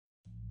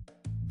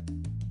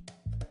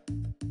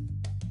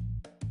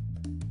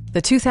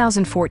the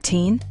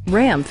 2014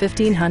 Ram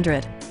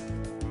 1500.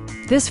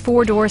 This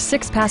four-door,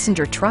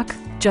 six-passenger truck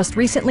just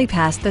recently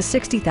passed the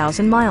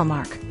 60,000-mile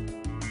mark.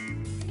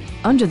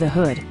 Under the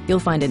hood, you'll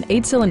find an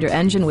 8-cylinder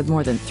engine with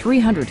more than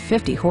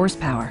 350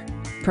 horsepower,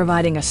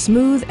 providing a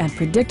smooth and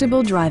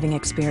predictable driving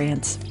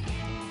experience.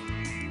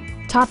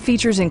 Top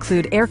features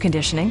include air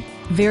conditioning,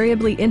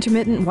 variably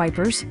intermittent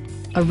wipers,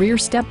 a rear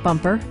step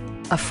bumper,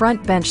 a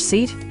front bench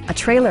seat, a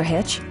trailer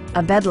hitch,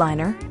 a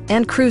bedliner,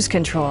 and cruise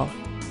control.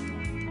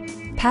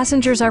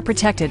 Passengers are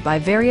protected by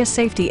various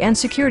safety and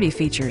security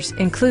features,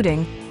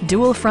 including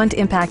dual front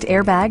impact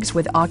airbags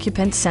with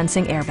occupant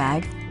sensing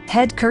airbag,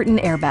 head curtain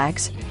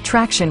airbags,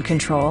 traction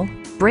control,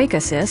 brake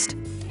assist,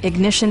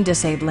 ignition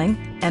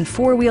disabling, and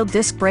four-wheel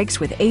disc brakes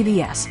with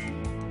ABS.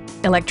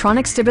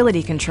 Electronic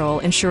stability control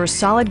ensures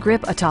solid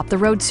grip atop the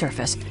road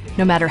surface,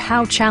 no matter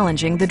how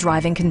challenging the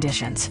driving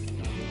conditions.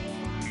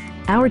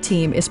 Our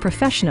team is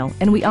professional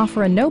and we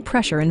offer a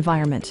no-pressure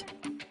environment.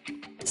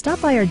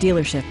 Stop by our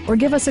dealership or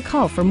give us a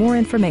call for more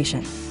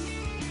information.